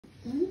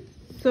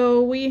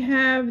So we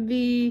have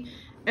the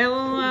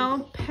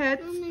LOL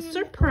Pet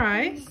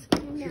Surprise.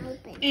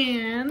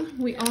 And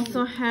we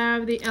also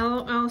have the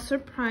LOL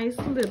Surprise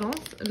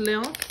Littles.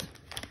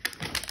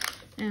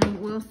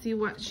 And we'll see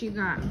what she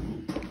got.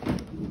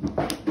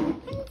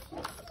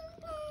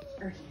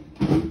 Let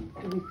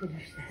me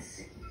finish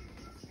this.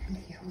 And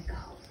here we go.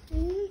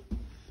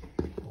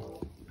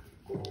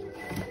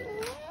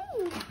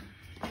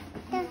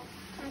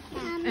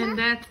 And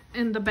that's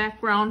in the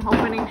background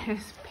opening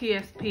his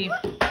PSP.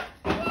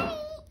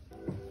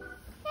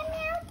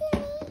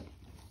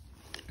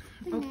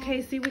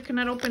 Okay, see, we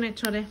cannot open it,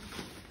 Chore.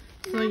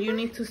 So you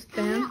need to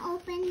stand. I'm gonna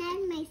open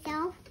it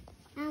myself.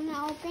 I'm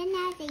gonna open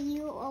it and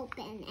you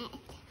open it.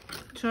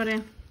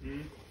 Chore,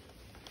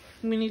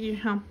 we need your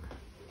help.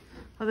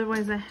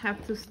 Otherwise, I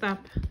have to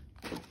stop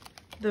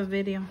the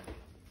video.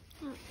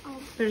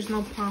 There's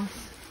no pause.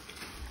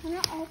 I'm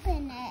gonna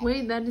open it.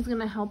 Wait, Daddy's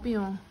gonna help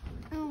you.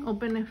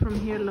 Open it from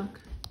here, look.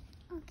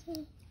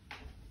 Okay.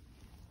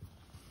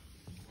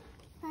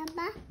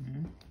 Papa?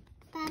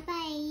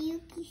 Papa,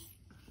 you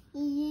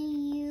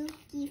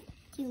give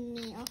to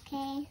me,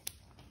 okay?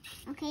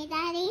 Okay,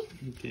 Daddy?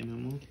 Okay,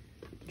 Mama.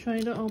 Try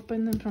to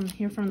open them from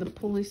here, from the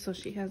pulley, so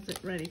she has it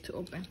ready to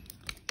open.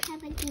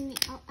 Papa, give me.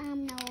 Oh,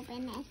 I'm gonna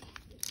open it.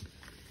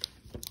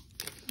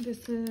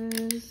 This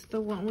is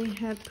the one we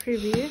had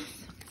previous.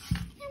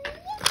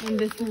 And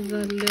this is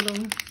the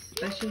little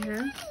that she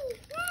has.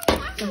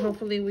 So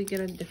hopefully we get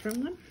a different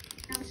one.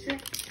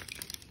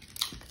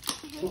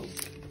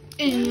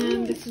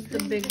 And this is the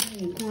big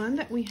one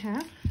that we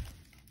have.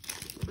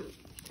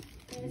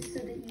 And so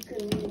that you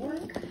can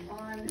work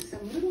on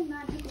some little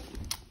magical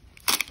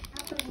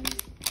happenings.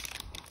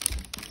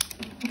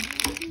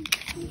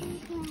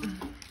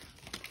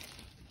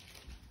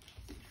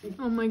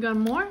 Oh my god,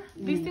 more?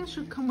 These things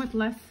should come with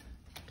less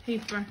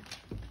paper.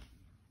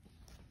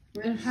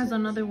 It has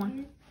another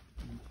one.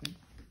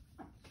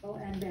 Oh,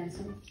 and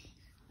Benson.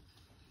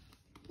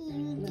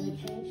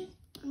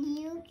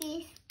 You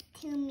give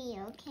to me,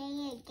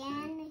 okay?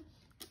 Again.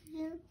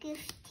 You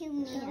give to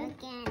me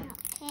again,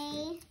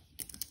 okay?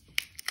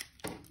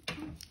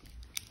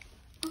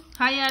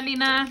 Hi,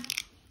 Alina.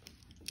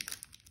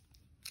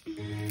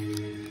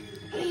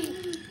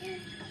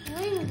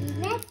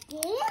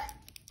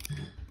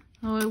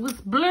 Oh, it was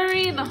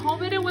blurry. The whole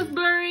video was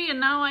blurry, and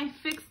now I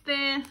fixed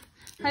it.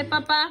 Hi,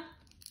 Papa.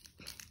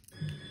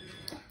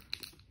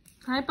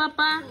 Hi,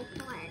 Papa.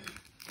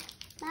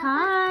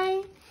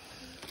 Hi.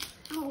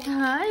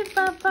 Hi,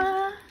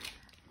 Papa.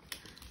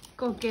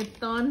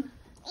 Coquetón.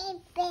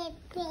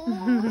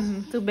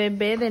 Tu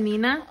bebé de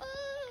Nina.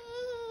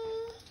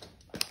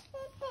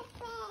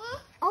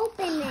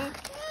 Open it.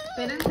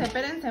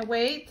 Espérense,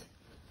 wait.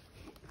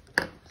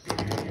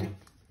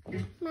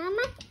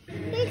 Mama,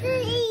 here's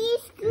a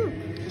scoop.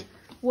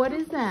 What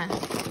is that?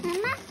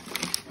 Mama,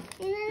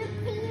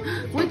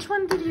 Which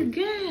one did you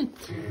get?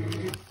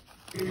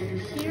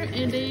 Here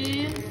it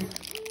is.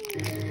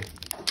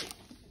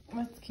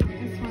 Let's keep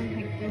this one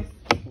like this.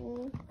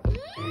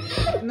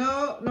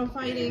 No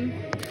fighting.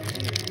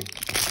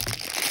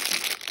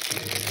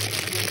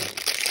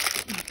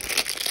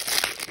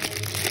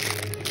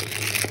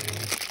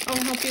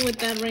 I'll help you with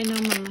that right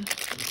now, Mama.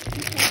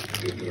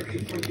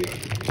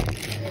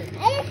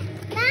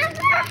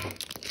 Mama!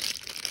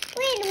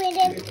 Wait,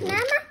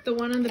 Mama? The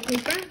one on the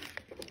paper?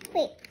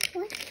 Wait,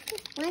 what?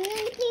 One on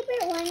the paper,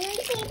 one on the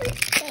paper.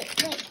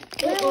 Wait.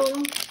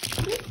 Uh-oh.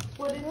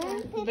 What is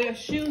that? The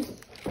shoes.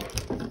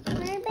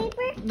 One on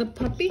paper? The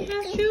puppy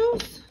has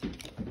shoes?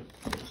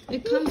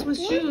 It comes with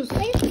shoes.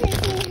 Where's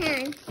Chrissy's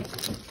hand?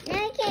 Now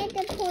I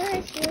can't pull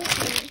her shoes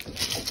on.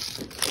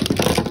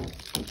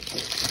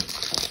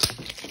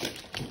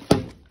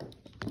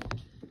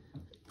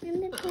 I'm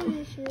gonna put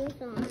her shoes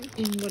on.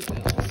 And what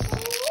else?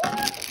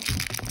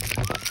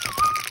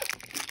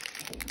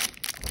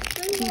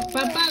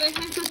 Papa,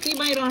 deja eso aquí,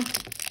 Byron.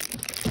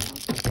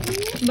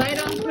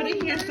 Byron, put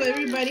it here so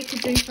everybody can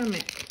drink from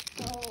it.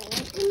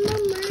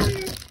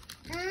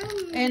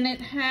 And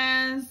it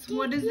has,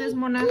 what is this,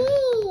 Mona? I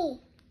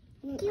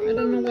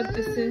don't know what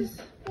this is.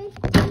 Look,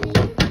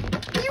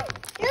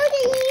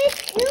 there's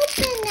scoop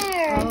in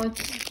there. Oh, it's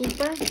a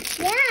scooper?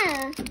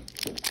 Yeah.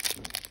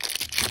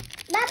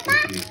 Papa.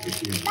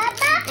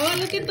 Oh,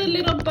 look at the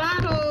little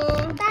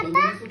bottle. Papa,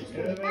 look at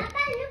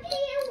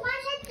your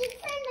one that's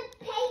in the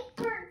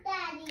paper,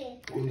 Daddy.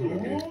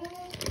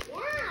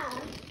 Yeah,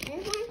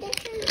 there's one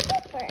that's in the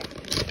paper.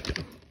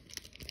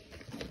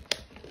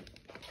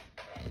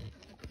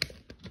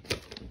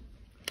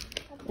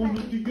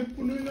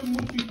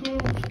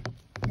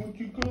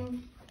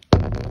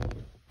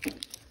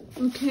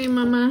 Okay,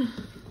 Mama.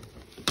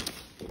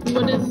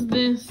 What is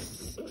this?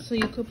 So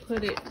you could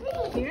put it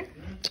here?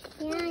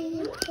 Yeah,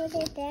 you put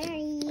it there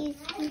and you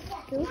scoop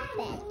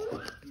it.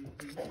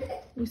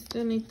 We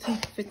still need to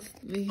fix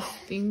these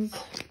things.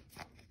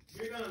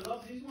 You're gonna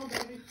love these ones,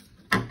 baby.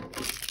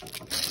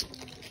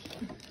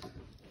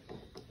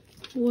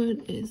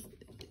 What is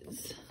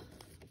this?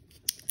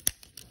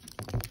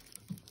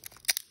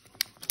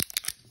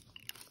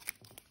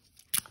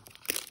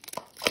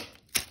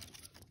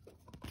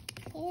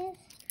 Yes.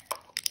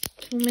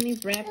 Too many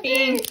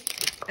wrapping.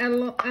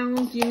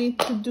 Alice, you need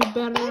to do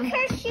better Look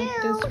her with shoes.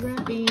 this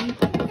wrapping.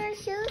 Her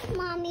shoes,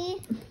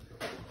 Mommy.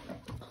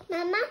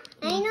 Mama,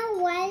 I know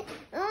what.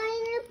 Oh,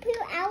 I know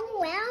put out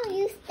well.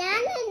 You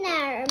standing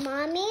there,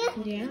 Mommy.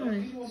 Yeah,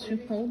 you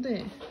should hold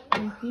it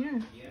right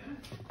here.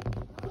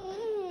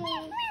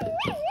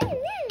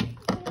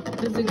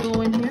 Does it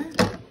go in here?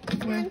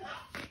 Where?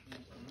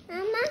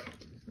 Mama.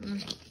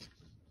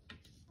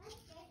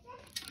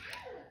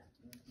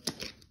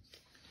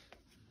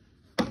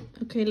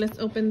 Okay, let's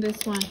open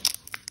this one.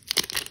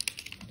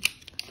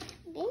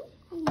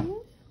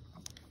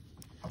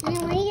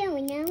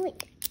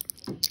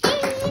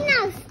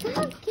 No,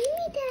 stop. Give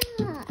me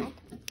that.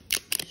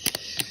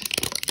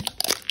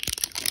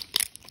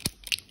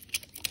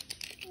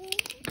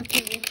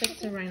 Okay, we'll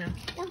fix it right now.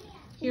 Stop.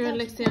 Here,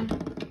 Alexia,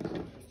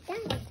 Stand.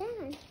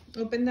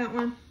 open that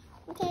one.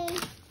 Okay.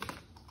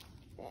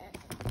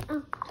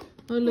 Oh,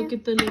 Oh, look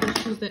at the little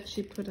shoes that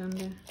she put on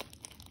there.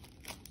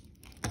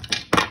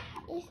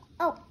 I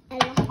lost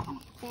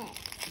that.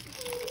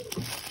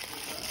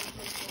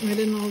 I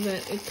didn't know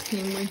that it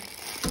came with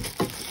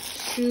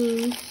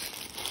shoes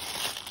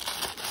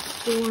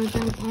for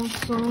them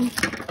also.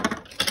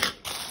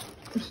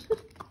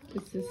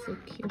 This is so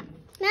cute.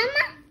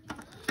 Mama,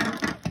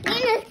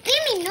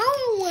 give me no.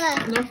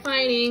 No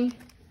fighting.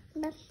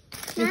 Mama,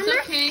 It's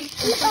okay. you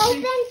It's okay.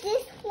 open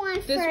this one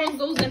This first. one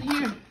goes in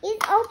here. You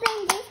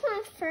open this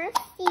one first,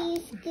 you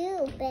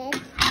stupid.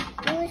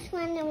 Which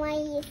one the one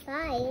you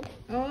side?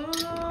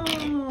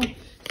 Oh,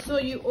 so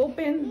you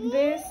open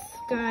this,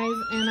 guys,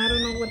 and I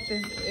don't know what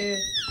this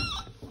is.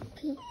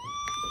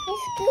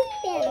 It's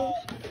stupid.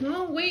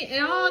 No, wait.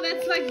 Oh,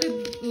 that's like the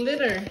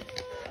litter.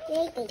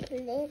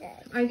 Later.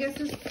 I guess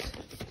it's...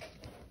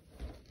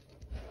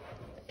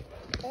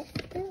 It's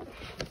stupid.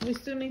 We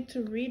still need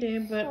to read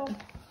it, but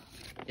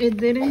it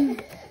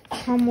didn't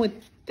come with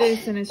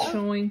this, and it's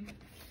showing.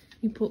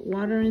 You put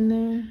water in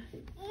there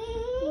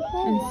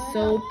and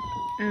soap,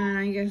 and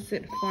I guess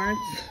it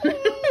farts.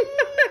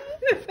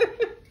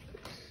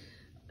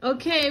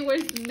 Okay,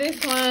 where's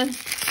this one?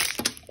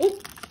 Oh,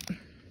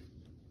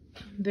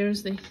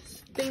 there's the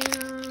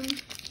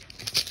stand.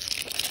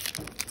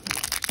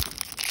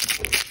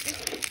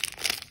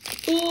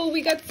 Oh,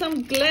 we got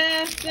some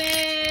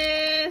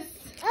glasses.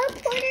 Oh,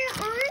 put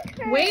it on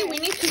her. Wait, we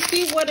need to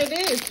see what it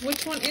is.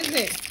 Which one is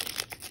it?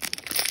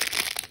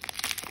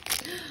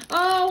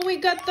 Oh, we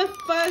got the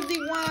fuzzy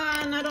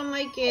one. I don't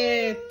like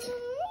it.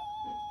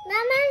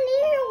 Mama,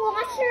 need to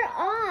wash her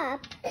up.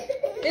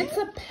 It's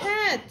a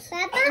pet.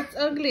 Papa? It's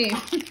ugly.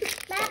 Papa, need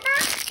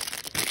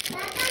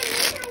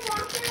to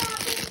wash her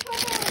up and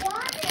put her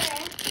water.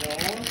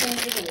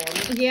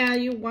 Yeah,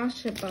 you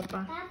wash it, Papa.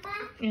 Papa,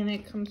 And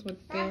it comes with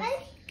this. Papa,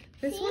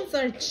 These see? ones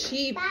are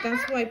cheap.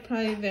 That's why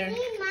probably they're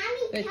See,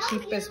 Mommy the told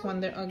cheapest you. one.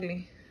 They're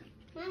ugly.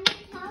 Mommy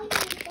told you,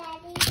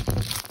 Daddy.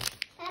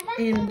 Papa,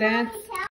 And see, that's Mommy